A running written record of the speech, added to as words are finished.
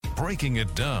Breaking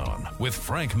It Down with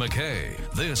Frank MacKay.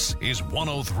 This is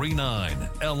 1039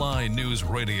 LI News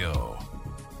Radio.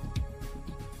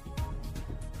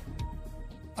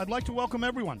 I'd like to welcome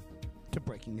everyone to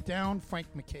Breaking It Down. Frank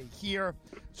MacKay here.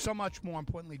 So much more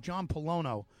importantly, John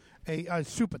Pollono, a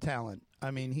super talent.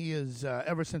 I mean, he is,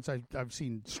 ever since I've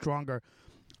seen Stronger,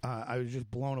 I was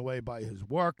just blown away by his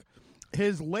work.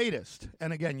 His latest,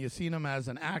 and again, you've seen him as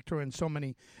an actor in so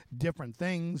many different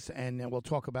things, and we'll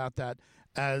talk about that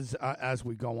as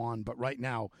we go on. But right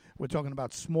now, we're talking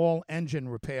about Small Engine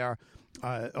Repair,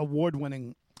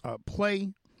 award-winning play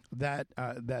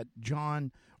that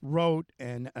John wrote,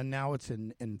 and now it's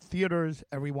in theaters.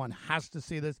 Everyone has to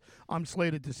see this. I'm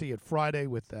slated to see it Friday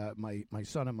with my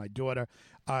son and my daughter.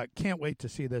 Can't wait to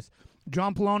see this.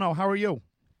 John Pollono, how are you?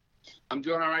 I'm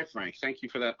doing all right, Frank. Thank you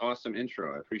for that awesome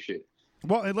intro. I appreciate it.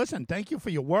 Well, listen, thank you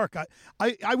for your work.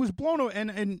 I was blown away,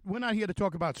 and we're not here to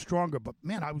talk about Stronger, but,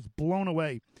 man, I was blown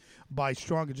away by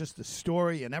Stronger, just the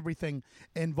story and everything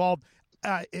involved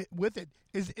with it.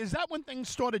 Is that when things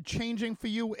started changing for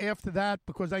you after that?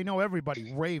 Because I know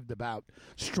everybody raved about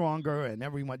Stronger, and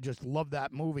everyone just loved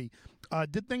that movie.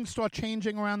 Did things start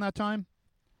changing around that time?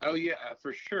 Oh, yeah,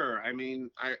 for sure. I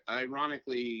mean,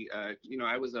 ironically,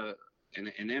 I was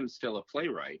and am still a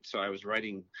playwright. So I was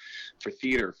writing for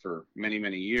theater for many,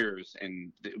 many years.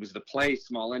 And it was the play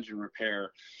Small Engine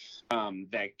Repair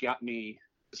that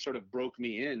broke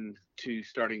me in to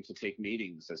starting to take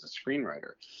meetings as a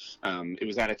screenwriter. It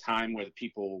was at a time where the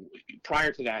people,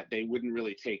 prior to that, they wouldn't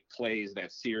really take plays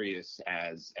that serious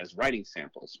as writing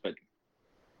samples. But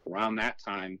around that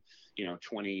time,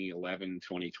 2011,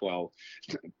 2012,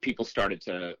 people started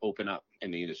to open up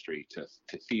in the industry to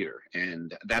theater.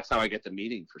 And that's how I get the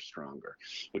meeting for Stronger,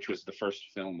 which was the first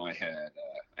film I had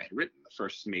written, the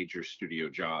first major studio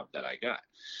job that I got,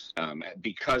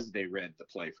 because they read the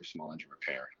play for Small Engine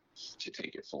Repair, to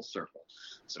take it full circle.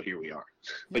 So here we are.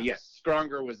 Yeah. But yes,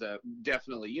 Stronger was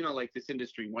definitely, like this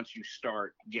industry, once you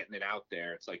start getting it out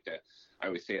there, it's like I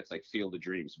always say it's like Field of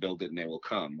Dreams, build it and they will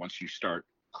come. Once you start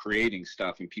creating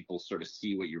stuff and people sort of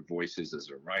see what your voice is as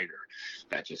a writer,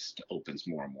 that just opens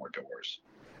more and more doors.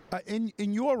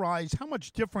 In your eyes, how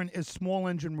much different is Small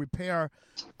Engine Repair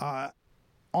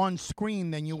on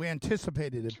screen than you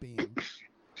anticipated it being?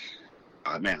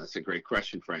 Man, that's a great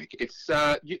question, Frank. It's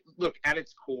look, at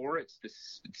its core, it's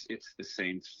the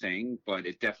same thing, but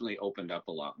it definitely opened up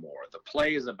a lot more. The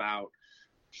play is about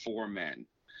four men,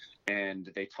 and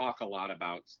they talk a lot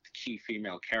about key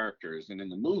female characters. And in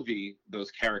the movie, those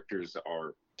characters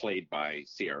are played by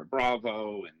Sierra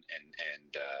Bravo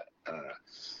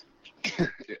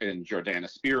and Jordana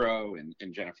Spiro and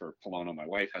Jennifer Pollono, my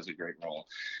wife, has a great role.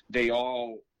 They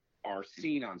all are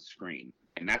seen on screen.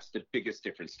 And that's the biggest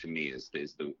difference to me is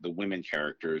the women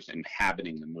characters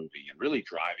inhabiting the movie and really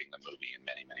driving the movie in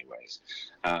many, many ways.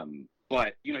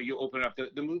 But, you open up,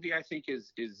 the movie, I think,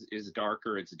 is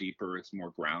darker, it's deeper, it's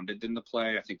more grounded than the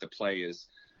play. I think the play is,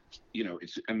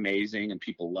 it's amazing and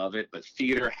people love it. But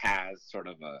theater has sort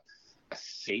of a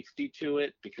safety to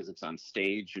it because it's on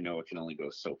stage, it can only go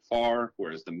so far.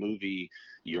 Whereas the movie,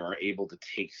 you're able to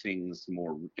take things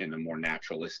in a more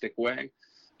naturalistic way.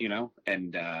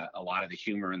 And a lot of the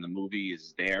humor in the movie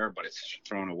is there, but it's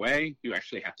thrown away. You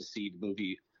actually have to see the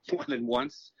movie more than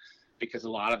once because a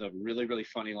lot of the really, really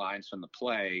funny lines from the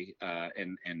play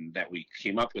and that we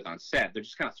came up with on set, they're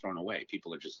just kind of thrown away.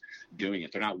 People are just doing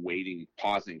it. They're not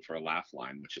pausing for a laugh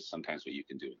line, which is sometimes what you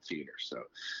can do in theater. So,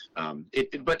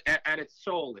 but at its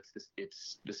soul,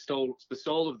 it's the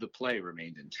soul of the play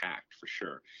remained intact for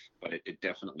sure, but it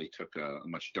definitely took a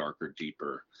much darker,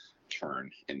 deeper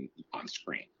turn on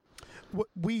screen.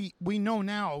 We know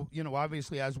now,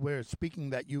 obviously as we're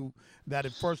speaking that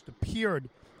it first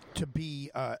appeared to be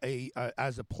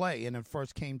as a play, and it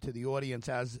first came to the audience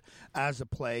as a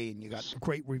play, and you got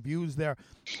great reviews there.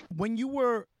 When you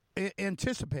were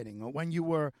anticipating, when you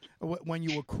were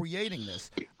creating this,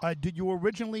 did you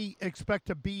originally expect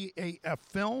to be a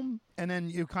film, and then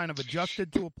you kind of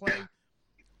adjusted to a play?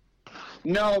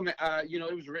 No,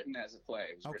 it was written as a play.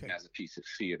 It was written as a piece of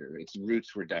theater. Its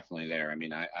roots were definitely there. I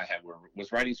mean, I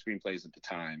was writing screenplays at the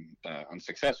time,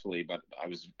 unsuccessfully, but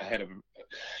I had a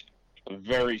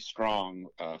very strong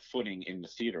footing in the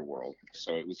theater world.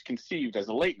 So it was conceived as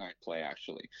a late night play,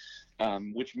 actually,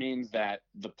 which means that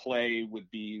the play would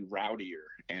be rowdier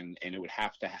and it would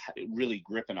have to really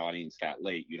grip an audience that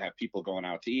late. You'd have people going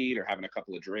out to eat or having a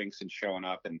couple of drinks and showing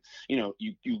up, and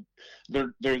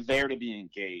they're there to be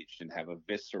engaged and have a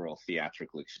visceral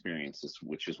theatrical experience,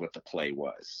 which is what the play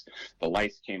was. The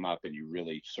lights came up and you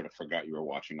really sort of forgot you were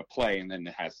watching a play, and then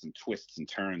it has some twists and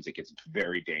turns. It gets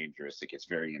very dangerous. It gets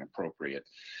very inappropriate. appropriate,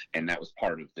 and that was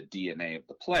part of the DNA of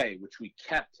the play, which we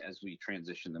kept as we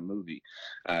transitioned the movie.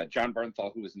 John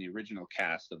Bernthal, who was in the original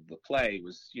cast of the play,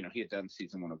 was, he had done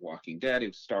season 1 of Walking Dead.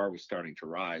 His star was starting to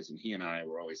rise, and he and I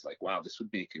were always like, wow, this would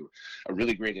make a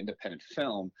really great independent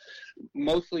film,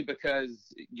 mostly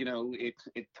because,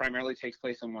 it primarily takes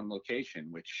place in one location,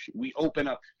 which we open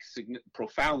up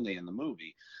profoundly in the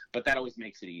movie, but that always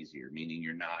makes it easier, meaning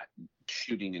you're not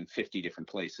shooting in 50 different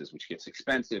places, which gets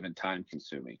expensive and time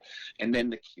consuming. And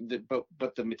then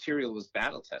but the material was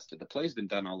battle tested. The play's been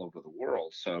done all over the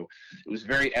world, so it was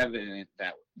very evident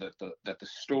that the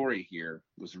story here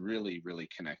was really, really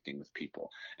connecting with people,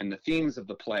 and the themes of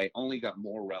the play only got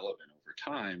more relevant over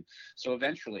time. So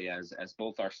eventually, as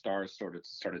both our stars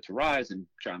started to rise, and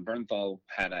John Bernthal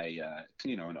had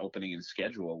an opening and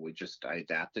schedule, I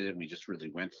adapted it, and we just really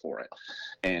went for it,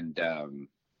 and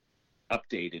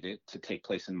updated it to take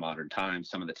place in modern times.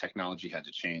 Some of the technology had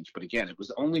to change, but again, it was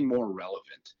only more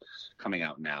relevant coming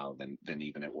out now than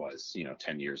even it was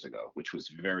 10 years ago, which was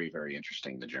very, very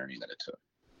interesting, the journey that it took.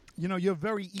 You're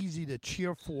very easy to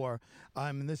cheer for.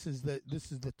 And this is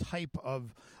the type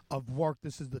of work.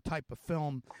 This is the type of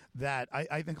film that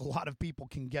I think a lot of people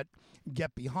can get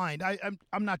behind.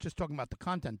 I'm not just talking about the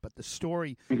content, but the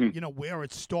story. Mm-hmm. Where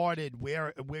it started,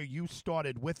 where you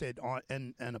started with it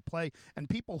and a play, and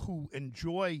people who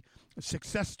enjoy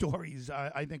success stories,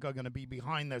 I think are going to be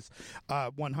behind this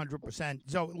 100%.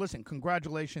 So listen,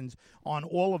 congratulations on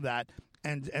all of that.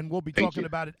 And we'll be talking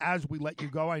about it as we let you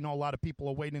go. I know a lot of people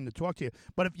are waiting to talk to you.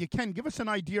 But if you can, give us an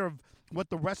idea of what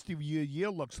the rest of your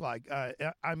year looks like.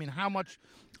 How much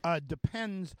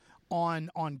depends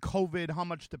on COVID? How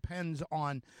much depends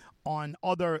on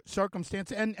other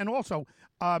circumstances? And also,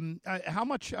 how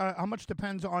much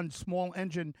depends on small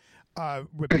engine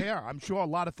repair? I'm sure a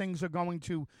lot of things are going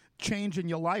to change in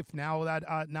your life now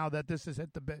that this has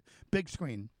hit the big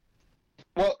screen.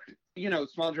 Well,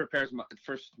 Small Engine Repair is my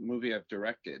first movie I've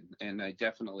directed, and I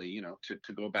definitely,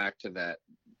 to go back to that,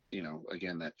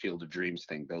 again, that Field of Dreams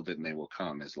thing, build it and they will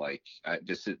come, is like,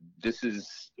 this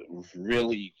is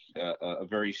really a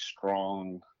very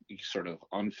strong, sort of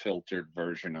unfiltered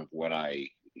version of what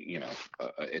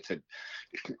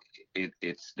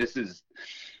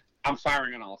I'm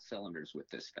firing on all cylinders with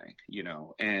this thing,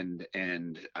 and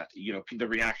the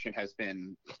reaction has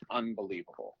been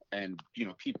unbelievable. And,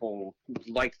 people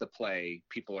like the play.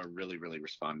 People are really, really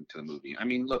responding to the movie. I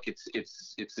mean, look, it's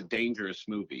a dangerous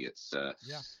movie. It's, but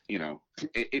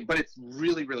it's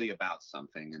really, really about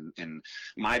something. And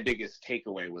my biggest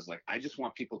takeaway was like, I just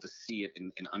want people to see it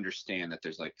and understand that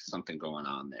there's like something going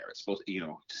on there. It's supposed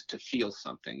to feel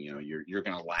something, you're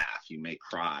going to laugh, you may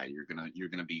cry, you're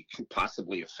going to be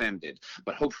possibly offended,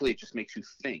 but hopefully it just makes you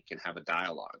think and have a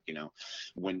dialogue.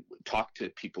 When talk to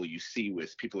people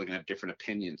people are going to have different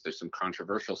opinions. There's some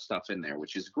controversial stuff in there,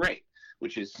 which is great,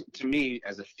 which is, to me,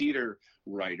 as a theater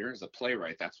writer, as a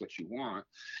playwright, that's what you want,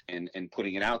 and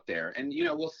putting it out there. And,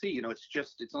 we'll see,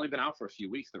 it's only been out for a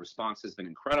few weeks. The response has been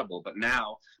incredible, but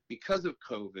now, because of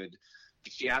COVID, the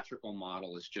theatrical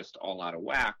model is just all out of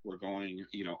whack. We're going,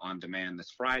 on demand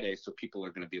this Friday, so people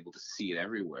are going to be able to see it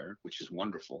everywhere, which is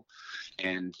wonderful.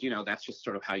 And, that's just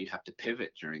sort of how you have to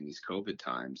pivot during these COVID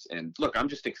times. And look, I'm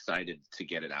just excited to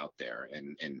get it out there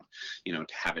and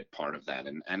to have it part of that.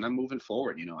 And I'm moving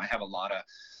forward. I have a lot of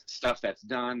stuff that's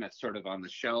done, that's sort of on the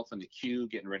shelf and the queue,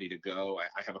 getting ready to go.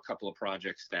 I have a couple of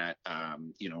projects that,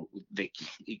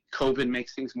 COVID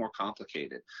makes things more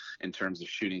complicated in terms of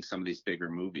shooting some of these bigger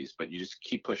movies, but you just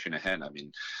keep pushing ahead. I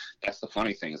mean, that's the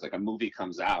funny thing, is like a movie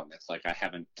comes out and it's like, I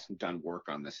haven't done work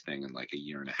on this thing in like a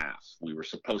year and a half. We were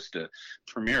supposed to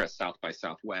premiere at South by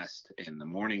Southwest. In the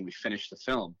morning we finished the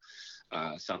film.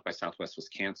 South by Southwest was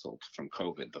canceled from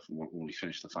COVID when we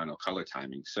finished the final color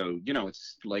timing. So,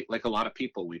 it's like a lot of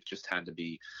people, we've just had to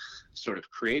be sort of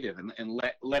creative and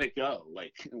let it go.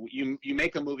 Like you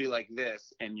make a movie like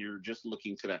this and you're just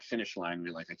looking to that finish line. And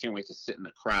you're like, I can't wait to sit in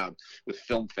a crowd with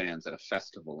film fans at a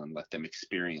festival and let them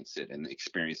experience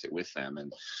it with them.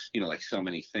 And, like so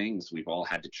many things, we've all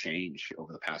had to change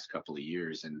over the past couple of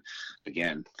years. And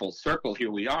again, full circle,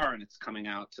 here we are, and it's coming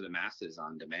out to the masses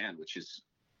on demand, which is,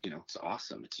 it's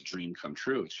awesome. It's a dream come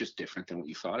true. It's just different than what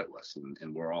you thought it was.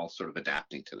 And we're all sort of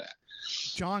adapting to that.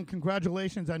 John,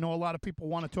 congratulations. I know a lot of people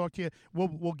want to talk to you.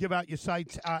 We'll give out your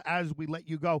sites as we let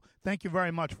you go. Thank you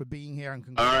very much for being here, and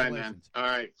congratulations. All right, man. All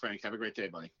right, Frank. Have a great day,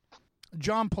 buddy.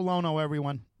 John Pollono,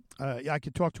 everyone. I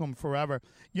could talk to him forever.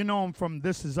 You know him from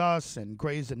This Is Us and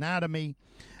Grey's Anatomy.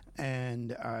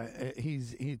 And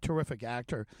he's a terrific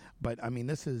actor, but I mean,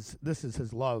 this is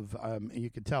his love. You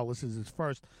could tell this is his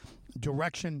first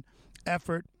direction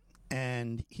effort,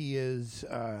 and he is,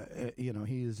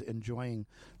 he is enjoying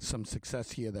some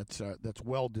success here that's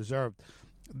well deserved.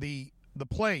 The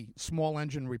play, Small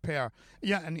Engine Repair,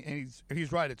 yeah, and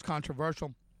he's right. It's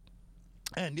controversial.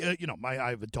 And I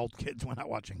have adult kids. We're not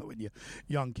watching it with you,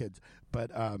 young kids,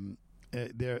 but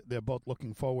they're both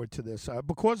looking forward to this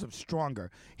because of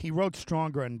Stronger. He wrote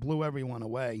Stronger and blew everyone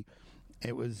away.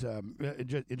 It was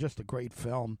just a great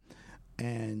film,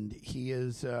 and he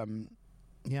is,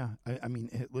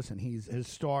 listen, his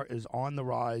star is on the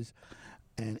rise,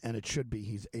 and it should be.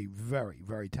 He's a very,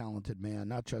 very talented man,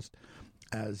 not just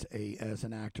as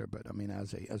an actor, but I mean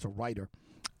as a writer,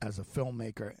 as a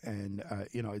filmmaker, and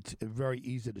it's very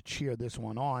easy to cheer this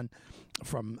one on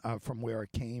from where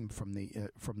it came from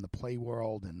the play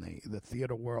world and the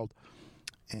theater world,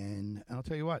 and I'll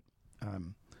tell you what,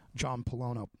 John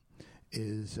Pollono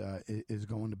is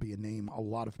going to be a name a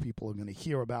lot of people are going to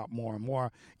hear about more and more.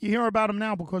 You hear about him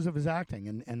now because of his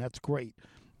acting, and that's great.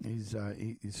 He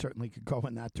certainly could go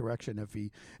in that direction if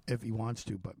he wants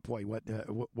to. But boy,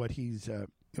 what he's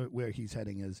where he's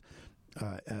heading is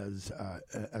as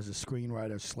a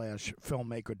screenwriter /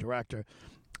 filmmaker director,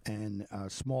 and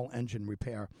Small Engine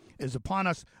Repair is upon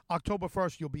us. October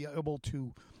 1st, you'll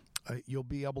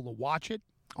be able to watch it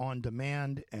on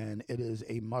demand, and it is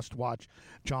a must-watch.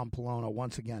 John Pollono,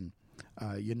 once again,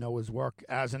 his work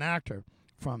as an actor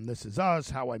from This Is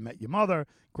Us, How I Met Your Mother,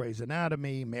 Grey's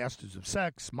Anatomy, Masters of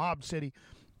Sex, Mob City,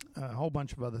 a whole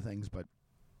bunch of other things. But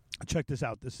check this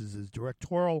out. This is his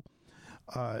directorial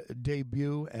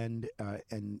debut, and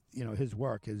his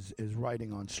work, his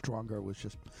writing on Stronger was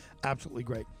just absolutely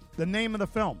great. The name of the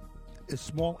film is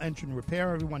Small Engine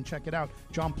Repair. Everyone check it out.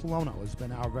 John Pollono has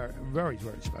been our very, very,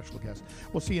 very special guest.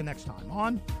 We'll see you next time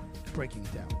on Breaking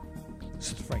It Down.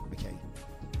 This is Frank MacKay.